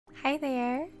Hi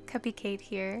there, Cupicate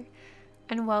here,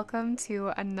 and welcome to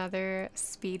another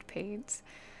speed paint.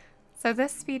 So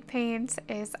this speed paint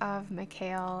is of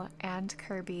Mikael and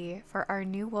Kirbii for our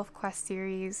new WolfQuest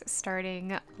series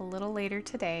starting a little later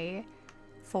today,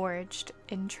 Forged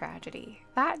in Tragedy.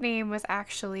 That name was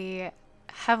actually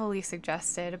heavily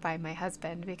suggested by my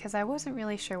husband because I wasn't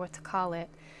really sure what to call it,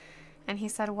 and he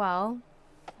said, well,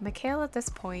 Mikael at this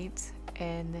point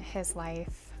in his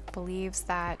life believes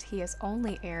that he is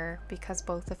only heir because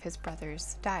both of his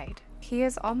brothers died. He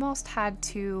has almost had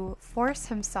to force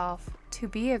himself to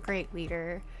be a great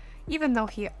leader, even though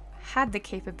he had the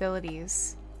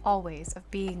capabilities always of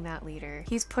being that leader.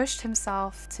 He's pushed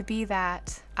himself to be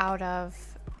that out of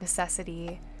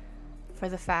necessity for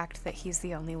the fact that he's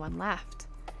the only one left.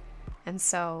 And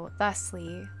so,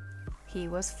 thusly, he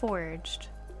was forged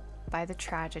by the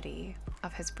tragedy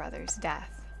of his brother's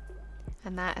death.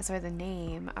 And that is where the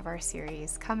name of our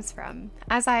series comes from.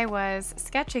 As I was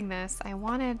sketching this, I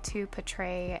wanted to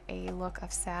portray a look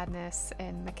of sadness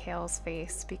in Mikael's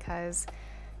face because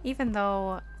even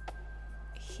though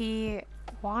he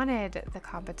wanted the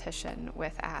competition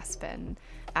with Aspen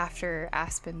after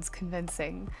Aspen's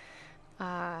convincing,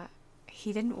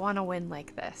 he didn't want to win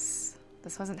like this.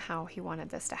 This wasn't how he wanted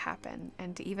this to happen.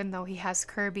 And even though he has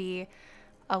Kirbii,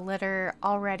 a litter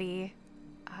already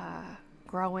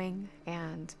growing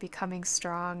and becoming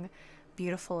strong,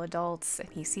 beautiful adults, and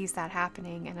he sees that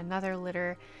happening, and another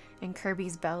litter in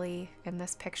Kirby's belly in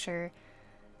this picture,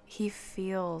 he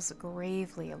feels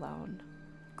gravely alone,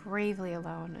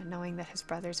 knowing that his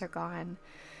brothers are gone.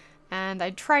 And I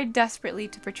tried desperately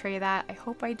to portray that. I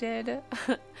hope I did.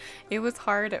 It was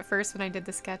hard at first when I did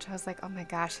the sketch. I was like, oh my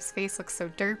gosh, his face looks so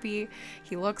derpy.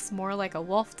 He looks more like a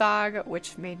wolf dog,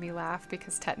 which made me laugh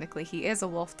because technically he is a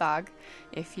wolf dog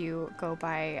if you go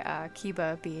by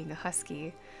Kiba being a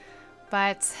husky.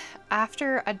 But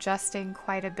after adjusting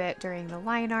quite a bit during the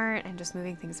line art and just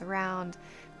moving things around,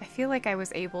 I feel like I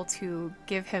was able to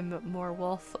give him more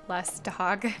wolf, less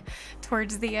dog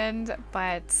towards the end,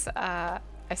 but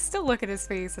I still look at his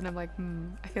face and I'm like,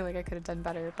 I feel like I could have done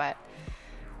better. But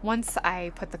once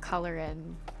I put the color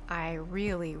in, I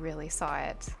really saw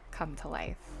it come to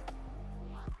life.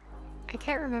 I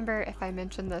can't remember if I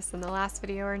mentioned this in the last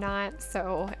video or not,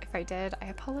 so if I did, I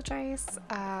apologize.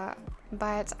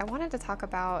 But I wanted to talk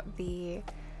about the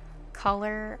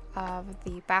color of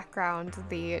the background,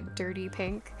 the dirty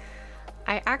pink.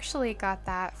 I actually got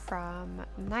that from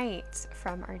Night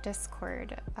from our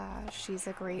Discord. She's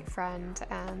a great friend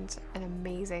and an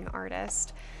amazing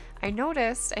artist. I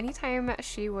noticed anytime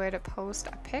she would post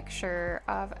a picture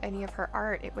of any of her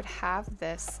art, it would have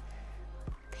this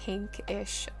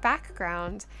pinkish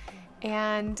background,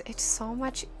 and it's so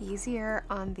much easier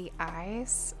on the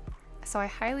eyes. So I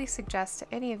highly suggest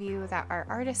to any of you that are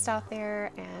artists out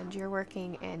there and you're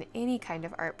working in any kind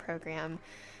of art program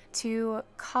to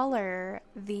color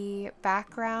the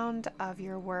background of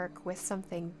your work with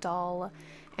something dull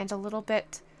and a little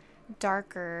bit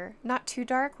darker. Not too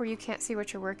dark where you can't see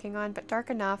what you're working on, but dark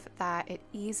enough that it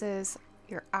eases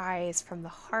your eyes from the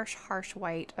harsh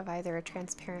white of either a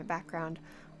transparent background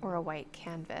or a white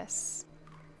canvas.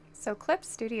 So Clip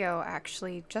Studio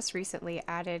actually just recently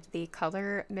added the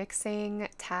color mixing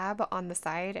tab on the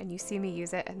side, and you see me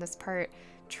use it in this part,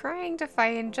 trying to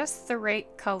find just the right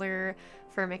color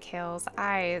for Mikael's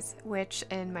eyes, which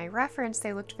in my reference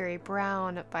they looked very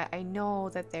brown, but I know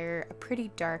that they're a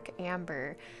pretty dark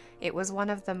amber. It was one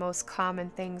of the most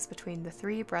common things between the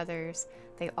three brothers.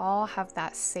 They all have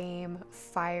that same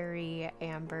fiery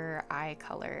amber eye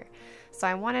color. So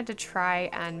I wanted to try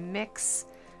and mix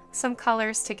some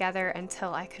colors together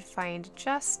until I could find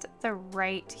just the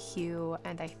right hue,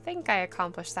 and I think I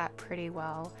accomplished that pretty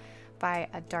well by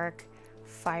a dark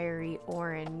fiery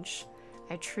orange.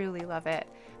 I truly love it,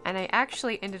 and I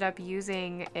actually ended up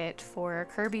using it for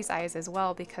Kirby's eyes as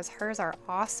well because hers are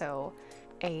also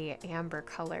a amber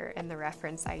color in the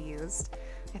reference I used.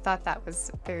 I thought that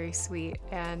was very sweet,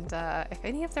 and if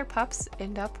any of their pups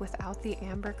end up without the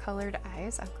amber colored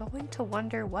eyes, I'm going to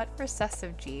wonder what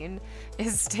recessive gene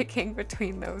is sticking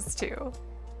between those two.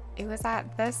 It was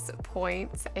at this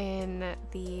point in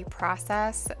the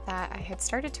process that I had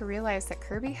started to realize that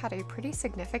Kirbii had a pretty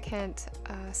significant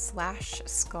slash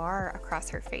scar across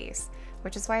her face,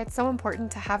 which is why it's so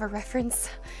important to have a reference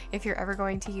if you're ever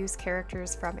going to use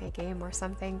characters from a game or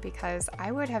something, because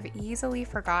I would have easily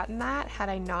forgotten that had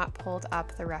I not pulled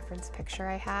up the reference picture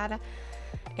I had.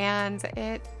 And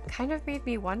it kind of made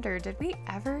me wonder, did we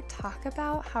ever talk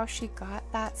about how she got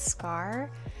that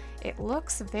scar? It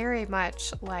looks very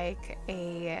much like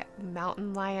a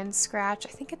mountain lion scratch. I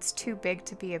think it's too big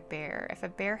to be a bear. If a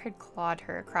bear had clawed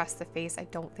her across the face, I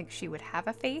don't think she would have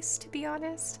a face, to be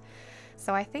honest.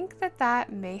 So I think that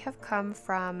that may have come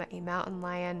from a mountain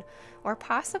lion or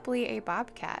possibly a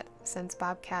bobcat, since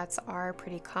bobcats are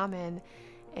pretty common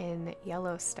in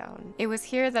Yellowstone. It was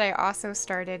here that I also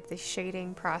started the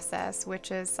shading process,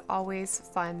 which is always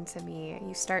fun to me.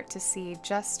 You start to see,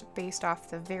 just based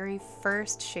off the very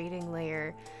first shading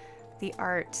layer, the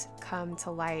art come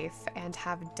to life and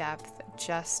have depth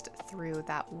just through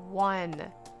that one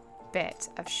bit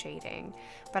of shading.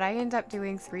 But I end up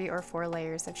doing 3 or 4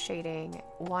 layers of shading,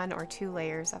 1 or 2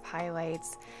 layers of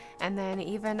highlights, and then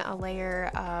even a layer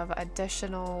of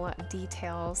additional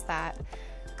details that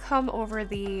come over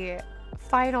the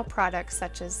final product,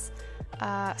 such as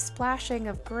splashing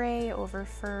of gray over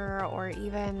fur or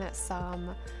even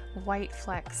some white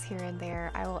flecks here and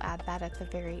there. I will add that at the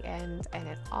very end, and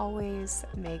it always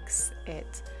makes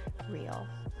it real.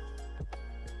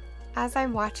 As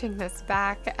I'm watching this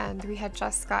back, and we had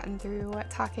just gotten through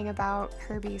talking about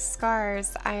Kirby's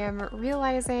scars, I am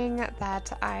realizing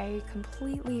that I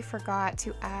completely forgot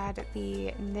to add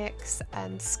the nicks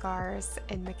and scars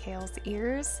in Mikael's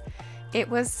ears. It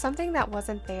was something that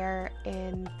wasn't there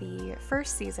in the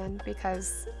first season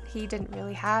because he didn't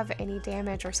really have any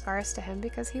damage or scars to him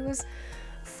because he was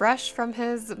fresh from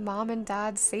his mom and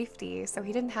dad's safety, so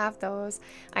he didn't have those.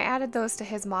 I added those to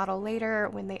his model later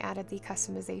when they added the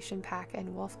customization pack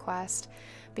in WolfQuest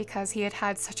because he had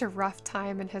had such a rough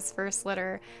time in his first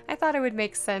litter. I thought it would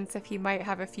make sense if he might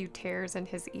have a few tears in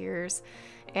his ears.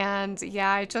 And yeah,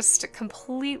 I just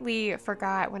completely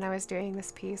forgot when I was doing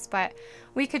this piece, but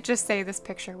we could just say this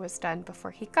picture was done before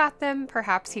he got them.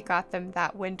 Perhaps he got them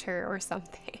that winter or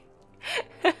something.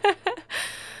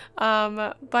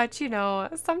 But you know,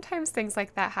 sometimes things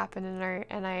like that happen in art,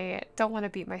 and I don't want to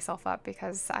beat myself up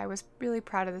because I was really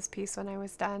proud of this piece when I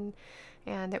was done,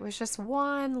 and it was just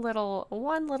one little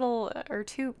or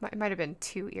two, it might have been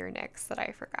 2 ear nicks that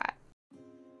I forgot.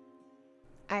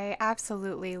 I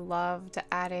absolutely loved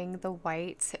adding the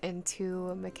white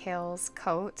into Mikael's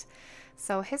coat.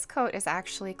 So his coat is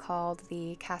actually called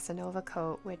the Casanova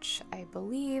coat, which I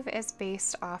believe is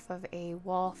based off of a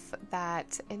wolf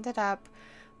that ended up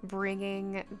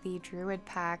bringing the druid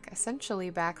pack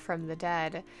essentially back from the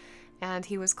dead, and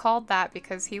he was called that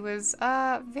because he was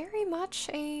very much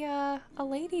a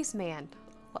ladies' man,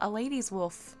 a ladies'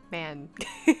 wolf man.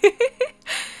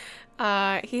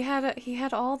 He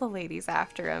had all the ladies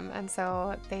after him, and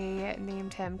so they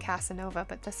named him Casanova,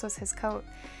 but this was his coat.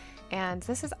 And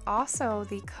this is also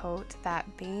the coat that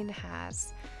Bane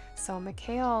has. So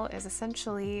Mikael is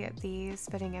essentially the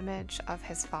spitting image of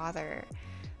his father.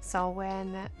 So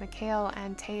when Mikael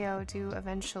and Teo do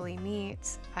eventually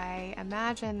meet, I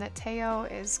imagine that Teo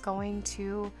is going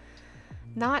to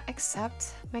not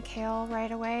accept Mikael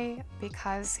right away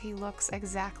because he looks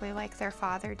exactly like their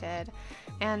father did.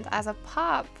 And as a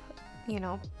pup, you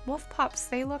know, wolf pups,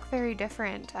 they look very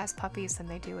different as puppies than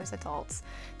they do as adults.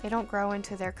 They don't grow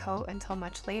into their coat until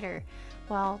much later.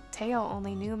 Well, Teo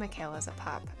only knew Mikael as a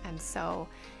pup, and so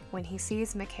when he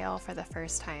sees Mikael for the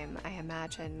first time, I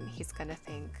imagine he's gonna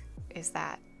think, is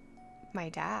that my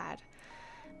dad?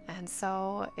 And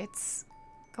so it's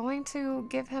going to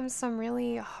give him some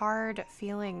really hard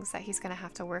feelings that he's gonna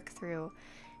have to work through,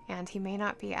 and he may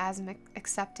not be as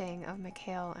accepting of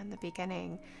Mikael in the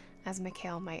beginning as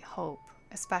Mikael might hope,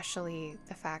 especially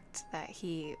the fact that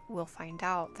he will find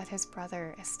out that his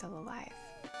brother is still alive.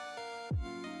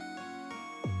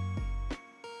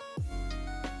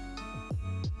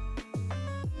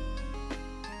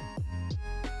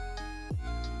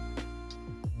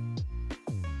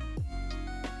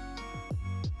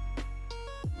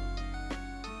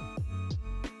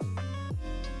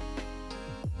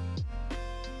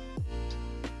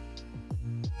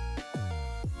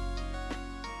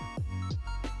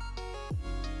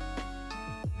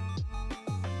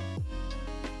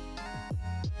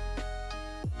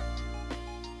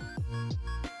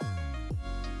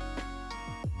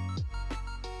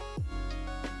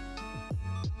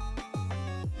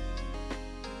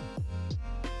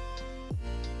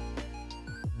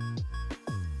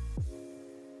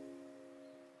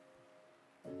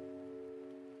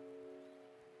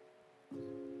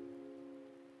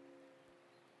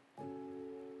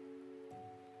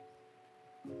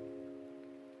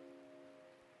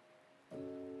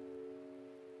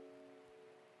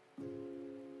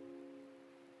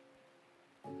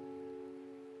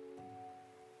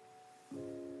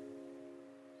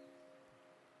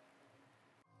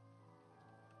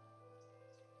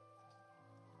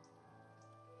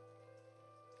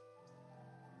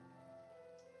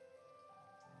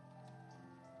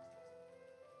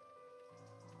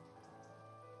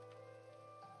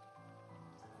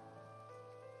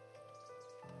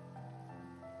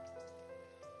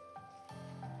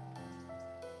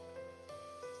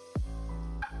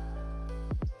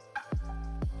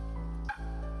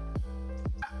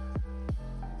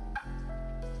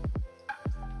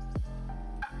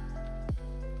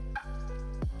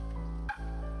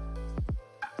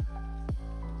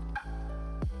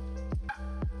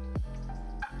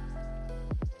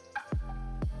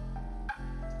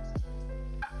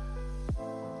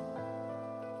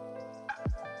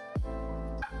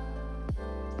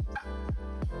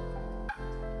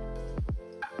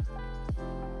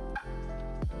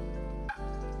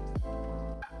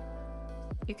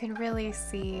 you can really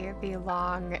see the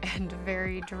long and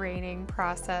very draining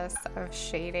process of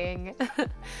shading.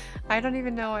 I don't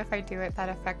even know if I do it that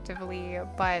effectively,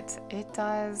 but it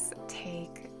does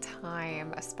take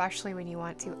time, especially when you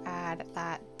want to add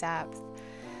that depth.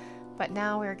 But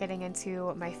now we're getting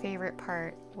into my favorite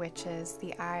part, which is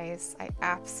the eyes. I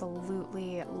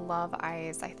absolutely love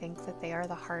eyes. I think that they are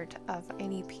the heart of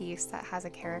any piece that has a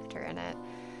character in it.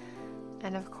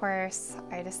 And of course,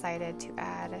 I decided to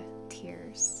add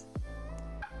tears.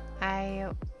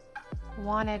 I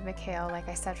wanted Mikael, like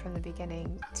I said from the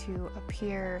beginning, to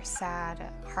appear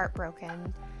sad,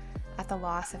 heartbroken at the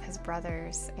loss of his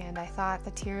brothers, and I thought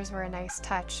the tears were a nice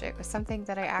touch. It was something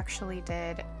that I actually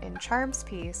did in Charm's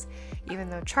piece, even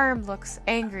though Charm looks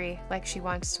angry, like she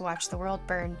wants to watch the world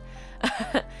burn.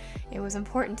 It was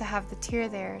important to have the tear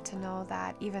there to know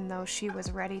that even though she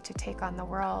was ready to take on the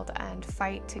world and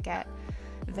fight to get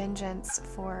vengeance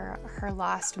for her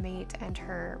lost mate and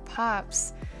her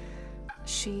pups,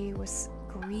 she was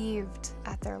grieved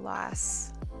at their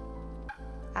loss.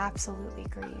 Absolutely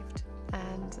grieved.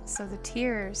 And so the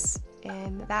tears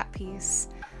in that piece,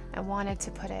 I wanted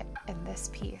to put it in this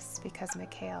piece because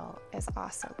Mikael is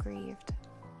also grieved.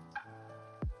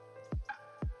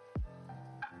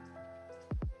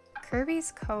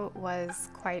 Kirby's coat was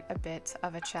quite a bit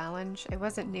of a challenge. It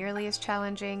wasn't nearly as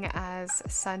challenging as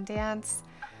Sundance,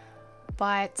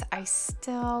 but I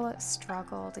still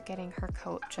struggled getting her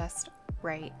coat just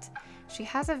right. She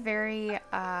has a very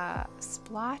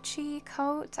splotchy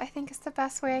coat, I think is the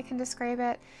best way I can describe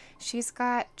it. She's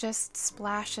got just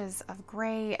splashes of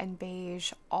gray and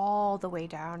beige all the way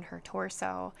down her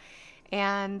torso.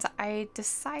 And I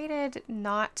decided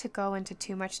not to go into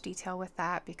too much detail with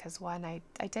that because one, I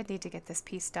did need to get this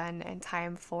piece done in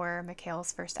time for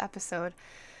Mikael's first episode,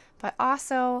 but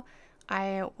also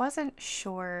I wasn't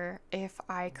sure if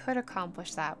I could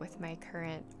accomplish that with my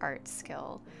current art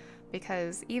skill.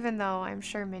 Because even though I'm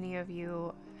sure many of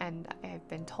you, and I've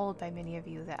been told by many of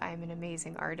you that I'm an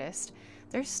amazing artist,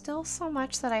 there's still so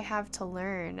much that I have to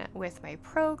learn with my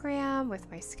program,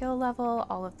 with my skill level,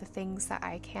 all of the things that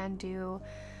I can do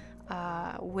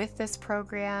with this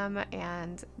program,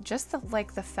 and just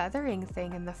the feathering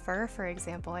thing in the fur, for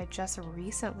example. I just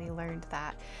recently learned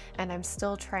that, and I'm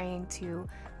still trying to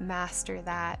master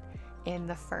that in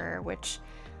the fur, which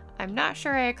I'm not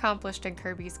sure I accomplished in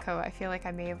Kirby's coat. I feel like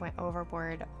I may have went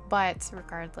overboard, but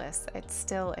regardless, it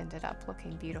still ended up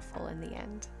looking beautiful in the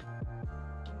end.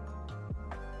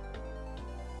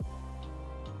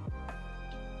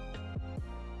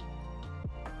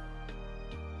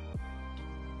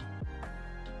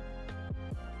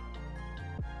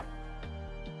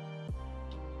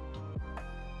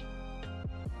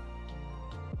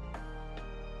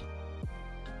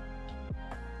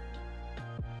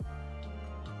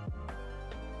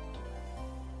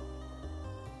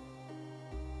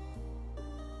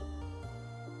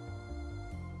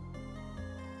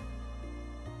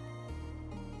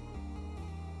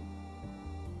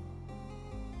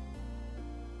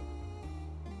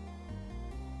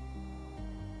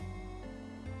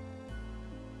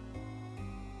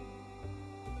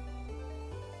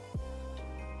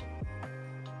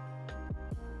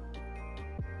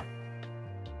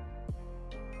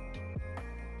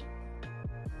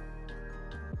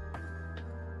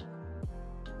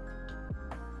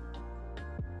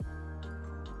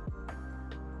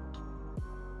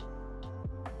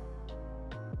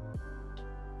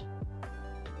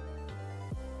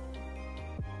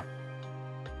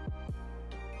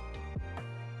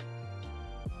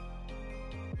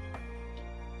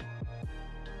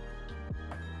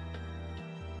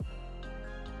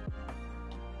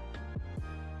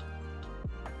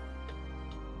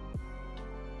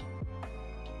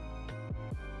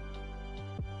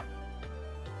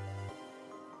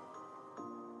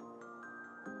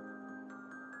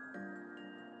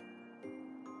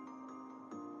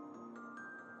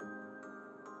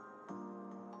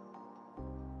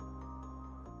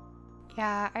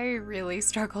 Yeah, I really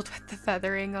struggled with the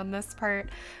feathering on this part.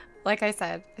 Like I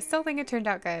said, I still think it turned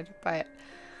out good, but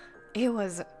it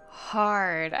was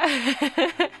hard.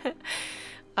 I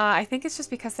think it's just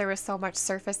because there was so much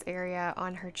surface area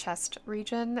on her chest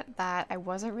region that I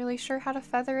wasn't really sure how to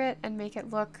feather it and make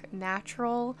it look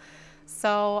natural.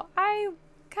 So I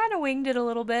kind of winged it a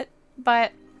little bit,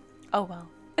 but oh well.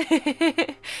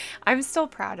 I'm still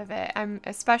proud of it. I'm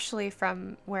especially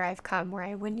from where I've come, where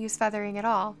I wouldn't use feathering at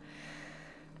all.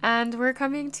 And we're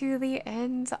coming to the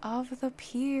end of the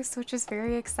piece, which is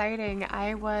very exciting.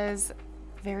 I was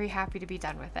very happy to be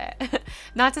done with it.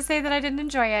 Not to say that I didn't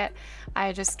enjoy it,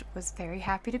 I just was very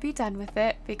happy to be done with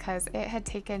it because it had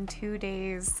taken 2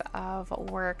 days of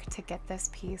work to get this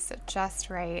piece just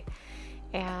right.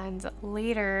 And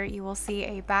later you will see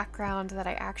a background that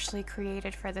I actually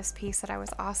created for this piece that I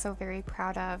was also very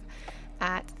proud of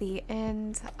at the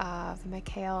end of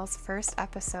Mikael's first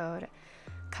episode,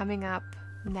 coming up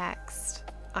next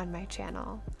on my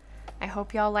channel. I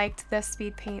hope y'all liked this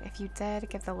speed paint. If you did,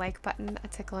 give the like button a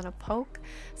tickle and a poke.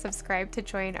 Subscribe to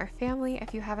join our family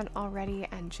if you haven't already,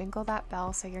 and jingle that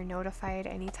bell so you're notified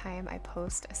anytime I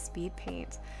post a speed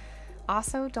paint.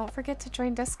 Also, don't forget to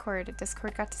join Discord.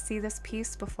 Discord got to see this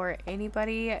piece before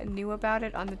anybody knew about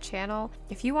it on the channel.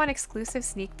 If you want exclusive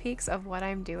sneak peeks of what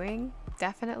I'm doing,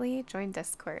 definitely join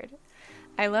Discord.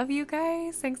 I love you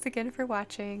guys. Thanks again for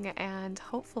watching, and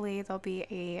hopefully there'll be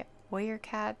a Warrior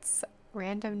Cats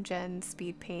random gen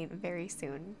speed paint very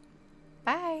soon.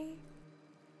 Bye!